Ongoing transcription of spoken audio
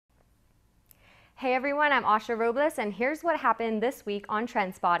Hey everyone, I'm Asha Robles, and here's what happened this week on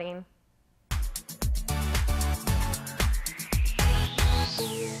Trend Spotting.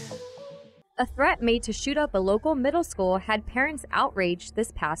 A threat made to shoot up a local middle school had parents outraged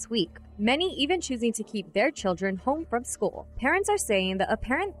this past week, many even choosing to keep their children home from school. Parents are saying the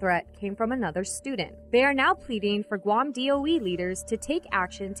apparent threat came from another student. They are now pleading for Guam DOE leaders to take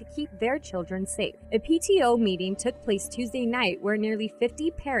action to keep their children safe. A PTO meeting took place Tuesday night where nearly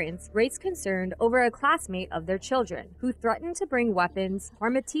 50 parents raised concern over a classmate of their children who threatened to bring weapons,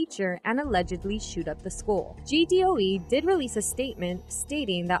 harm a teacher, and allegedly shoot up the school. GDOE did release a statement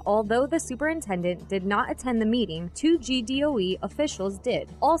stating that although the superintendent did not attend the meeting, 2 GDOE officials did.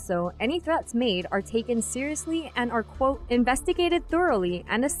 Also, any threats made are taken seriously and are, quote, investigated thoroughly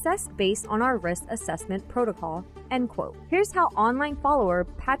and assessed based on our risk assessment protocol, end quote. Here's how online follower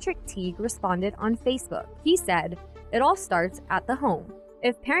Patrick Teague responded on Facebook. He said, "It all starts at the home.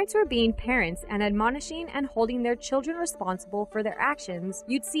 If parents were being parents and admonishing and holding their children responsible for their actions,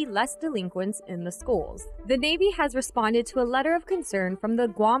 you'd see less delinquents in the schools." The Navy has responded to a letter of concern from the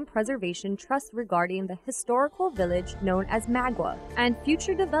Guam Preservation Trust regarding the historical village known as Magua and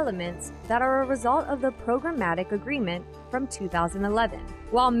future developments that are a result of the programmatic agreement from 2011.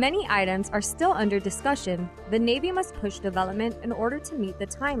 While many items are still under discussion, the Navy must push development in order to meet the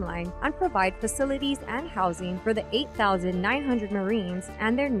timeline and provide facilities and housing for the 8,900 Marines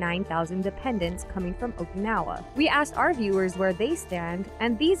and their 9,000 dependents coming from Okinawa. We asked our viewers where they stand,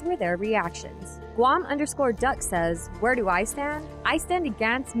 and these were their reactions. Guam_Duck says, "Where do I stand? I stand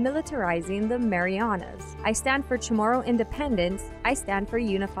against militarizing the Marianas. I stand for Chamorro independence. I stand for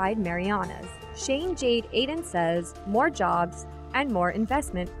unified Marianas." Shane Jade Aiden says, "More jobs and more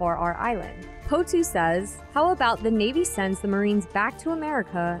investment for our island." Potu says, "How about the Navy sends the Marines back to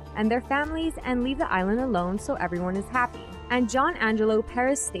America and their families and leave the island alone so everyone is happy?" And John Angelo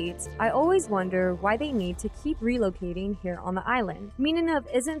Perez states, "I always wonder why they need to keep relocating here on the island. Meaning of,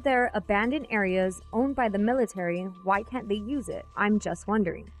 isn't there abandoned areas owned by the military? Why can't they use it? I'm just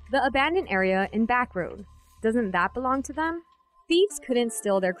wondering." The abandoned area in Back Road, doesn't that belong to them? Thieves couldn't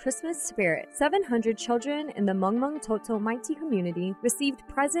steal their Christmas spirit. 700 children in the Mungmung Toto Mighty community received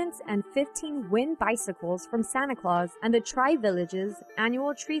presents and 15 wind bicycles from Santa Claus and the Tri-Village's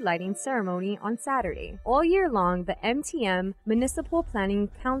annual tree lighting ceremony on Saturday. All year long, the MTM Municipal Planning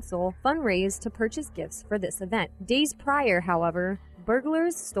Council fundraised to purchase gifts for this event. Days prior, however,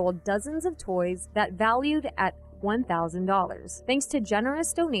 burglars stole dozens of toys that valued at $1,000. Thanks to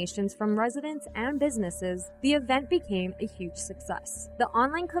generous donations from residents and businesses, the event became a huge success. The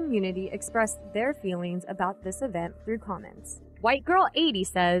online community expressed their feelings about this event through comments. White Girl 80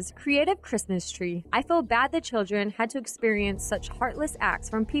 says, "Creative Christmas tree. I feel bad the children had to experience such heartless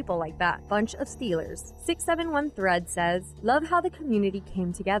acts from people like that. Bunch of stealers." 671 Thread says, "Love how the community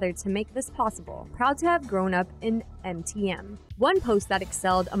came together to make this possible. Proud to have grown up in MTM." One post that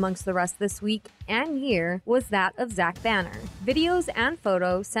excelled amongst the rest this week and year was that of Zach Banner. Videos and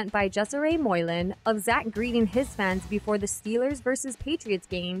photos sent by Jessaray Moylan of Zach greeting his fans before the Steelers vs. Patriots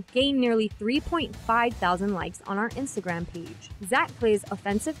game gained nearly 3.5 thousand likes on our Instagram page. Zach plays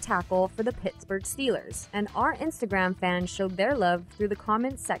offensive tackle for the Pittsburgh Steelers, and our Instagram fans showed their love through the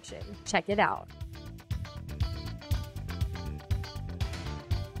comments section. Check it out.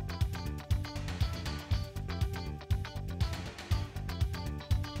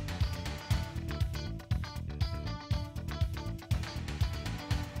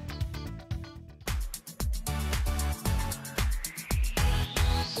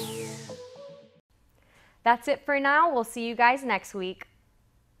 That's it for now. We'll see you guys next week.